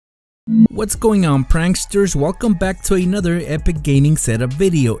What's going on, pranksters? Welcome back to another epic gaming setup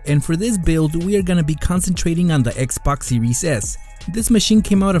video, and for this build we are going to be concentrating on the Xbox Series S. This machine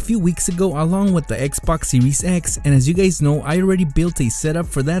came out a few weeks ago along with the Xbox Series X, and as you guys know, I already built a setup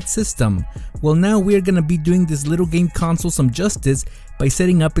for that system. Well, now we are going to be doing this little game console some justice by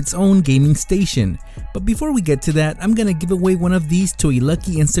setting up its own gaming station. But before we get to that, I'm gonna give away one of these to a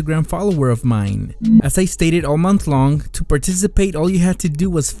lucky Instagram follower of mine. As I stated all month long, to participate all you had to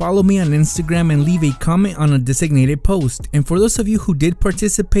do was follow me on Instagram and leave a comment on a designated post. And for those of you who did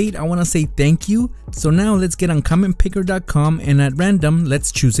participate, I want to say thank you. So now let's get on commentpicker.com and at random,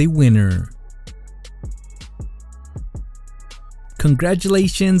 let's choose a winner.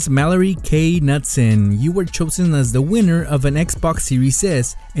 Congratulations, Mallory K. Knudsen. You were chosen as the winner of an Xbox Series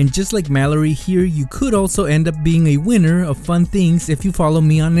S, and just like Mallory here, you could also end up being a winner of fun things if you follow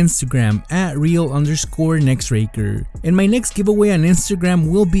me on Instagram at real_Nextraker. And my next giveaway on Instagram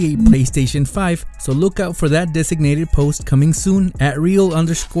will be a PlayStation 5, so look out for that designated post coming soon at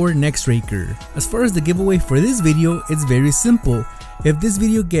real_Nextraker. As far as the giveaway for this video, it's very simple. If this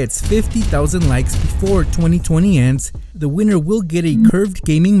video gets 50,000 likes before 2020 ends, the winner will get a curved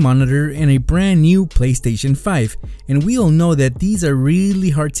gaming monitor and a brand new PlayStation 5. And we all know that these are really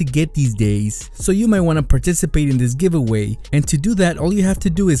hard to get these days, so you might want to participate in this giveaway. And to do that, all you have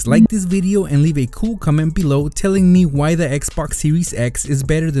to do is like this video and leave a cool comment below telling me why the Xbox Series X is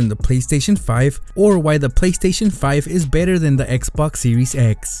better than the PlayStation 5, or why the PlayStation 5 is better than the Xbox Series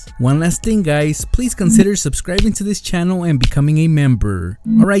X. One last thing, guys, please consider subscribing to this channel and becoming a member.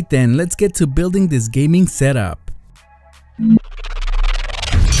 Alright then, let's get to building this gaming setup.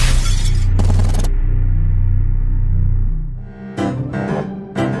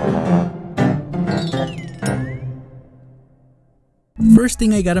 First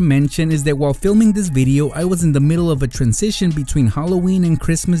thing I gotta mention is that while filming this video, I was in the middle of a transition between Halloween and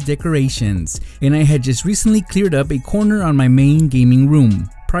Christmas decorations, and I had just recently cleared up a corner on my main gaming room.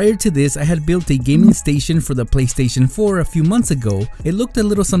 Prior to this, I had built a gaming station for the PlayStation 4 a few months ago. It looked a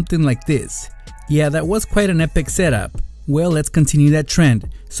little something like this. Yeah, that was quite an epic setup. Well, let's continue that trend.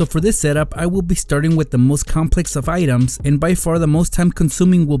 So for this setup, I will be starting with the most complex of items, and by far the most time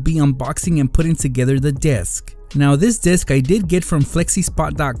consuming will be unboxing and putting together the desk. Now this desk I did get from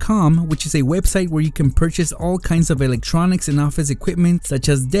FlexiSpot.com, which is a website where you can purchase all kinds of electronics and office equipment such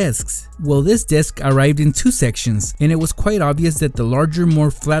as desks. Well, this desk arrived in two sections, and it was quite obvious that the larger, more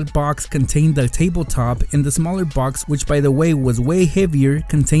flat box contained the tabletop, and the smaller box, which by the way was way heavier,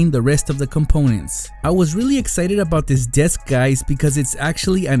 contained the rest of the components. I was really excited about this desk, guys, because it's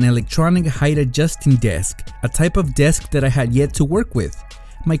actually an electronic height adjusting desk, a type of desk that I had yet to work with.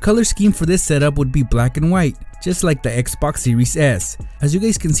 My color scheme for this setup would be black and white, just like the Xbox Series S. As you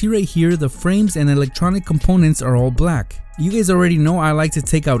guys can see right here, the frames and electronic components are all black. You guys already know I like to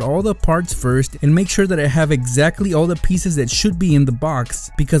take out all the parts first and make sure that I have exactly all the pieces that should be in the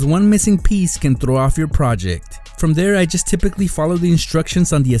box, because one missing piece can throw off your project. From there, I just typically follow the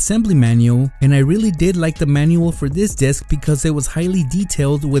instructions on the assembly manual, and I really did like the manual for this desk because it was highly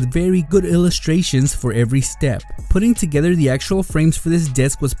detailed with very good illustrations for every step. Putting together the actual frames for this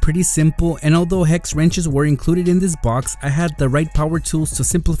desk was pretty simple, and although hex wrenches were included in this box, I had the right power tools to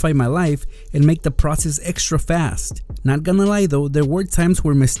simplify my life and make the process extra fast. Not gonna lie though, there were times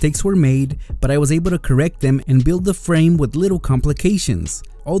where mistakes were made, but I was able to correct them and build the frame with little complications.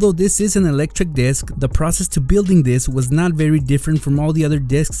 Although this is an electric desk, the process to building this was not very different from all the other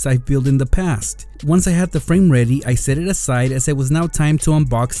desks I've built in the past. Once I had the frame ready, I set it aside as it was now time to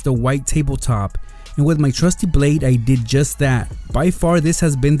unbox the white tabletop. And with my trusty blade, I did just that. By far, this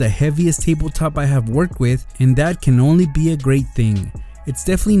has been the heaviest tabletop I have worked with, and that can only be a great thing. It's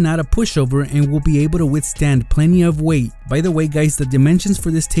definitely not a pushover and will be able to withstand plenty of weight. By the way, guys, the dimensions for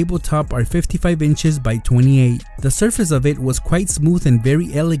this tabletop are 55 inches by 28. The surface of it was quite smooth and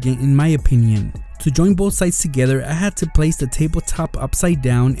very elegant in my opinion. To join both sides together, I had to place the tabletop upside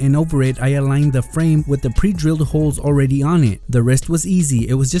down, and over it I aligned the frame with the pre-drilled holes already on it. The rest was easy.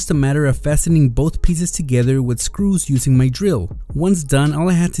 It was just a matter of fastening both pieces together with screws using my drill. Once done, all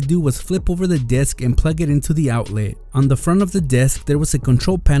I had to do was flip over the desk and plug it into the outlet. On the front of the desk, there was a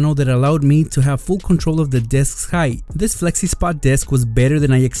control panel that allowed me to have full control of the desk's height. This FlexiSpot desk was better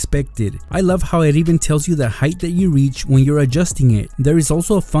than I expected. I love how it even tells you the height that you reach when you're adjusting it. There is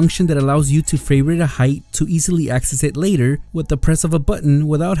also a function that allows you to favorite a height to easily access it later with the press of a button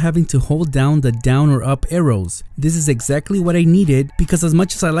without having to hold down the down or up arrows. This is exactly what I needed, because as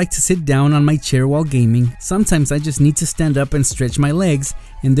much as I like to sit down on my chair while gaming, sometimes I just need to stand up and stretch my legs,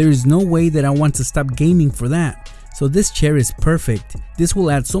 and there is no way that I want to stop gaming for that. so this chair is perfect. This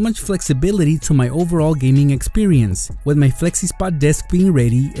will add so much flexibility to my overall gaming experience. With my FlexiSpot desk being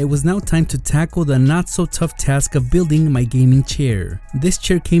ready, it was now time to tackle the not so tough task of building my gaming chair. This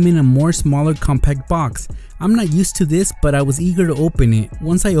chair came in a more smaller compact box. I'm not used to this, but I was eager to open it.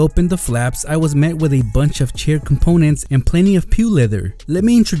 Once I opened the flaps, I was met with a bunch of chair components and plenty of pew leather. Let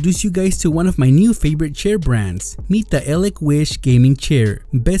me introduce you guys to one of my new favorite chair brands. Meet the Elec Wish gaming chair,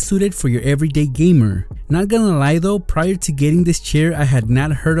 best suited for your everyday gamer. Not gonna lie though, prior to getting this chair, I had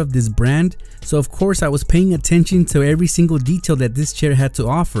not heard of this brand, so of course I was paying attention to every single detail that this chair had to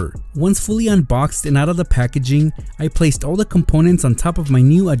offer. Once fully unboxed and out of the packaging, I placed all the components on top of my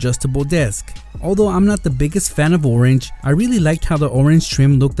new adjustable desk. Although I'm not the biggest fan of orange, I really liked how the orange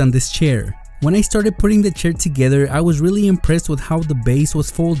trim looked on this chair. When I started putting the chair together, I was really impressed with how the base was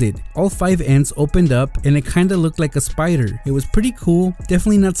folded. All 5 ends opened up and it kinda looked like a spider. It was pretty cool,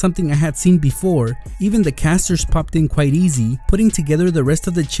 definitely not something I had seen before. Even the casters popped in quite easy. Putting together the rest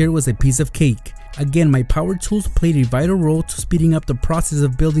of the chair was a piece of cake. Again, my power tools played a vital role to speeding up the process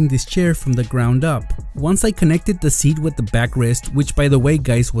of building this chair from the ground up. Once I connected the seat with the backrest, which by the way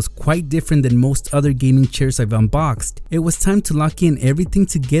guys was quite different than most other gaming chairs I've unboxed, it was time to lock in everything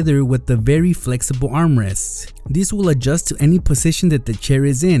together with the very flexible armrests. These will adjust to any position that the chair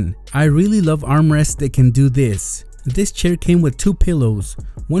is in. I really love armrests that can do this. This chair came with 2 pillows,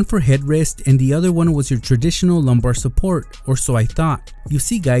 one for headrest and the other one was your traditional lumbar support, or so I thought. You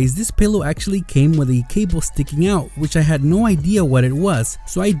see guys, this pillow actually came with a cable sticking out, which I had no idea what it was,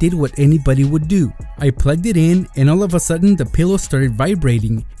 so I did what anybody would do. I plugged it in and all of a sudden the pillow started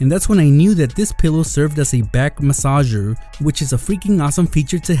vibrating, and that's when I knew that this pillow served as a back massager, which is a freaking awesome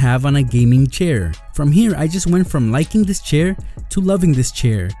feature to have on a gaming chair. From here, I just went from liking this chair to loving this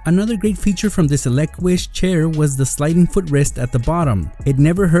chair. Another great feature from this Elec Wish chair was the sliding footrest at the bottom. It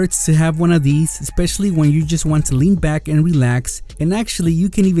never hurts to have one of these, especially when you just want to lean back and relax, and actually you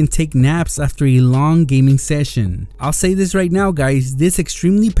can even take naps after a long gaming session. I'll say this right now guys, this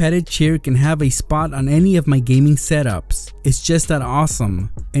extremely padded chair can have a spot on any of my gaming setups. It's just that awesome.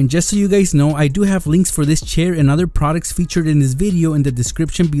 And just so you guys know, I do have links for this chair and other products featured in this video in the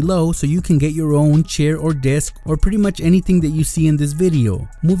description below, so you can get your own chair or desk or pretty much anything that you see in this video.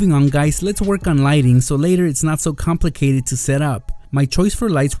 Moving on guys, let's work on lighting so later it's not so complicated to set up. My choice for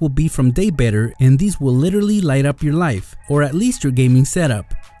lights will be from Daybetter, and these will literally light up your life, or at least your gaming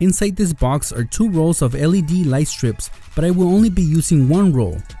setup. Inside this box are 2 rolls of LED light strips, but I will only be using 1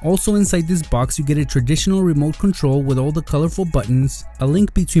 roll. Also inside this box you get a traditional remote control with all the colorful buttons, a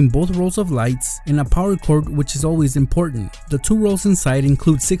link between both rolls of lights, and a power cord, which is always important. The 2 rolls inside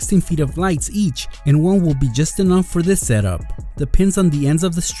include 16 feet of lights each, and 1 will be just enough for this setup. The pins on the ends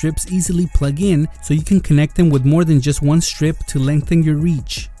of the strips easily plug in, so you can connect them with more than just 1 strip to lengthen your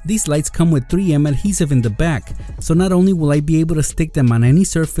reach. These lights come with 3M adhesive in the back, so not only will I be able to stick them on any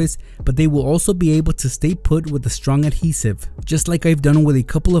surface, but they will also be able to stay put with a strong adhesive. Just like I've done with a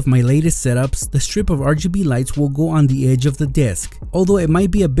couple of my latest setups, the strip of RGB lights will go on the edge of the desk. Although it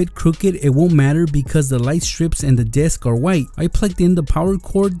might be a bit crooked, it won't matter because the light strips and the desk are white. I plugged in the power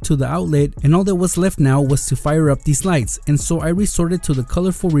cord to the outlet, and all that was left now was to fire up these lights, and so I resorted to the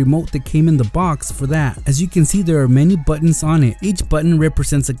colorful remote that came in the box for that. As you can see, there are many buttons on it. Each button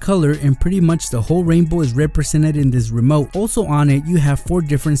represents a color, and pretty much the whole rainbow is represented in this remote. Also on it you have 4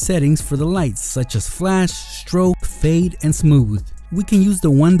 different settings for the lights, such as flash, stroke, fade, and smooth. We can use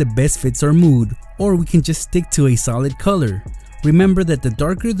the one that best fits our mood, or we can just stick to a solid color. Remember that the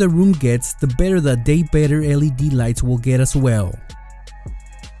darker the room gets, the better the Daybetter LED lights will get as well.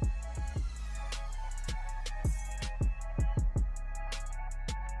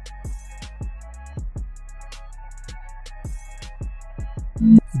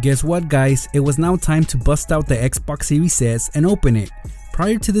 Guess what guys, it was now time to bust out the Xbox Series S and open it.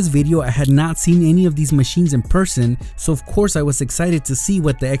 Prior to this video, I had not seen any of these machines in person, so of course I was excited to see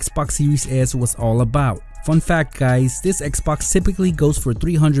what the Xbox Series S was all about. Fun fact guys, this Xbox typically goes for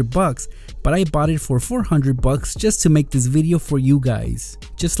 $300, but I bought it for $400 just to make this video for you guys.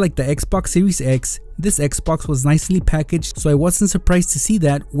 Just like the Xbox Series X, this Xbox was nicely packaged, so I wasn't surprised to see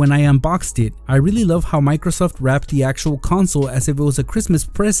that when I unboxed it. I really love how Microsoft wrapped the actual console as if it was a Christmas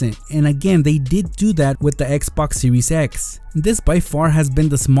present, and again they did do that with the Xbox Series X. This by far has been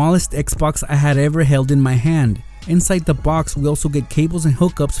the smallest Xbox I had ever held in my hand. Inside the box we also get cables and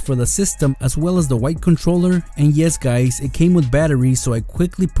hookups for the system as well as the white controller, and yes guys, it came with batteries, so I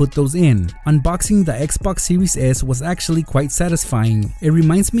quickly put those in. Unboxing the Xbox Series S was actually quite satisfying. It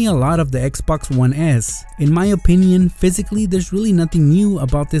reminds me a lot of the Xbox One S. In my opinion, physically there's really nothing new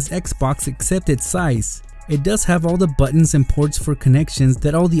about this Xbox except its size. It does have all the buttons and ports for connections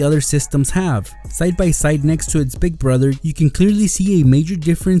that all the other systems have. Side by side next to its big brother, you can clearly see a major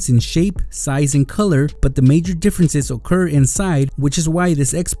difference in shape, size, and color, but the major differences occur inside, which is why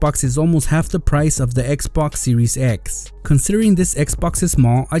this Xbox is almost half the price of the Xbox Series X. Considering this Xbox is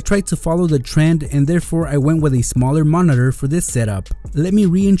small, I tried to follow the trend and therefore I went with a smaller monitor for this setup. Let me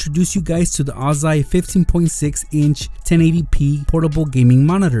reintroduce you guys to the OFF 15.6-inch 1080p portable gaming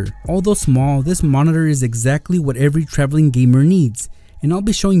monitor. Although small, this monitor is exactly what every traveling gamer needs, and I'll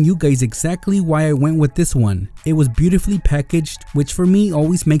be showing you guys exactly why I went with this one. It was beautifully packaged, which for me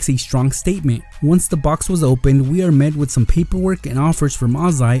always makes a strong statement. Once the box was opened, we are met with some paperwork and offers from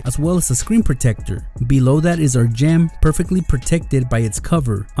OFF, as well as a screen protector. Below that is our gem, perfectly protected by its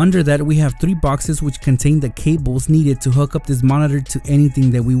cover. Under that we have 3 boxes which contain the cables needed to hook up this monitor to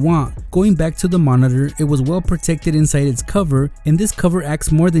anything that we want. Going back to the monitor, it was well protected inside its cover, and this cover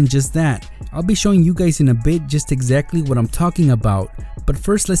acts more than just that. I'll be showing you guys in a bit just exactly what I'm talking about. But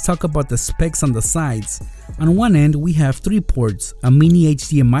first, let's talk about the specs on the sides. On one end we have 3 ports, a mini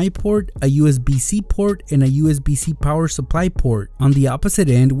HDMI port, a USB-C port, and a USB-C power supply port. On the opposite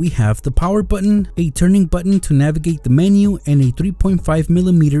end we have the power button, a turning button to navigate the menu, and a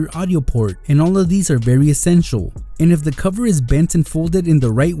 3.5mm audio port, and all of these are very essential. And if the cover is bent and folded in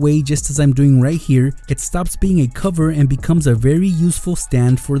the right way, just as I'm doing right here, it stops being a cover and becomes a very useful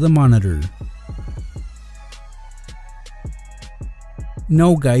stand for the monitor.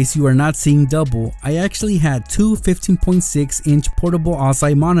 No guys, you are not seeing double. I actually had 2 15.6-inch portable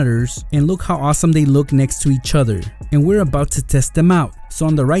OFF monitors, and look how awesome they look next to each other. And we're about to test them out. So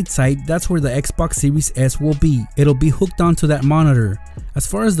on the right side, that's where the Xbox Series S will be. It'll be hooked onto that monitor. As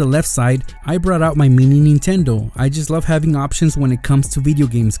far as the left side, I brought out my mini Nintendo. I just love having options when it comes to video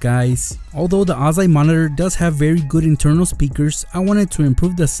games, guys. Although the OFF monitor does have very good internal speakers, I wanted to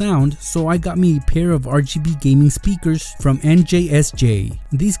improve the sound, so I got me a pair of RGB gaming speakers from NJSJ.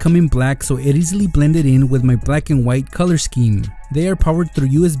 These come in black, so it easily blended in with my black and white color scheme. They are powered through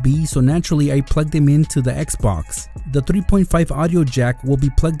USB, so naturally I plugged them into the Xbox. The 3.5 audio jack will be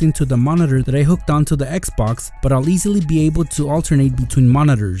plugged into the monitor that I hooked onto the Xbox, but I'll easily be able to alternate between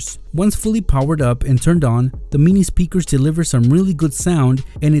monitors. Once fully powered up and turned on, the mini speakers deliver some really good sound,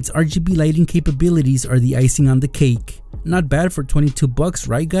 and its RGB lighting capabilities are the icing on the cake. Not bad for 22 bucks,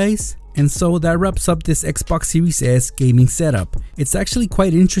 right guys? And so that wraps up this Xbox Series S gaming setup. It's actually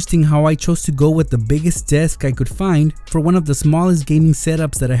quite interesting how I chose to go with the biggest desk I could find for one of the smallest gaming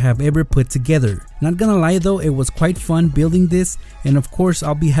setups that I have ever put together. Not gonna lie though, it was quite fun building this, and of course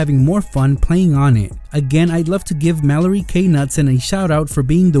I'll be having more fun playing on it. Again, I'd love to give Mallory K. Knudsen a shout out for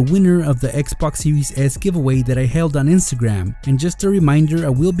being the winner of the Xbox Series S giveaway that I held on Instagram. And just a reminder, I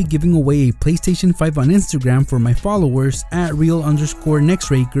will be giving away a PlayStation 5 on Instagram for my followers at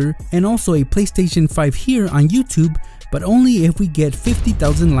real_Nextraker, and also a PlayStation 5 here on YouTube, but only if we get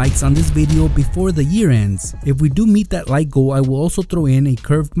 50,000 likes on this video before the year ends. If we do meet that like goal, I will also throw in a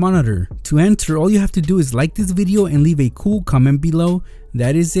curved monitor. To enter, all you have to do is like this video and leave a cool comment below.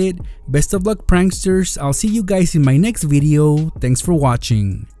 That is it. Best of luck, pranksters. I'll see you guys in my next video. Thanks for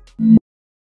watching.